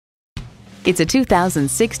It's a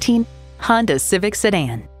 2016 Honda Civic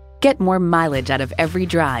sedan. Get more mileage out of every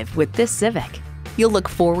drive with this Civic. You'll look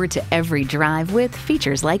forward to every drive with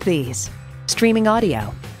features like these: streaming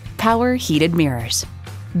audio, power heated mirrors,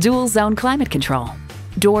 dual zone climate control,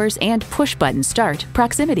 doors and push-button start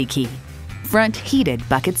proximity key, front heated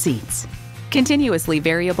bucket seats, continuously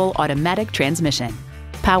variable automatic transmission,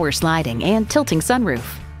 power sliding and tilting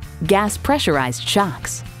sunroof, gas pressurized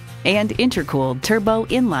shocks, and intercooled turbo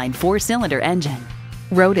inline 4-cylinder engine.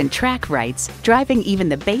 Road and track rights, driving even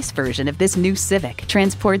the base version of this new Civic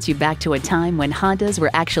transports you back to a time when Hondas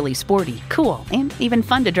were actually sporty, cool, and even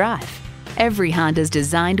fun to drive. Every Honda's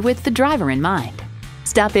designed with the driver in mind.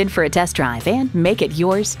 Stop in for a test drive and make it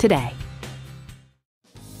yours today.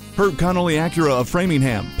 Herb Connolly Acura of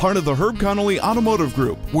Framingham, part of the Herb Connolly Automotive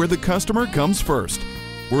Group, where the customer comes first.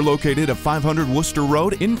 We're located at 500 Worcester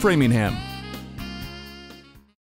Road in Framingham.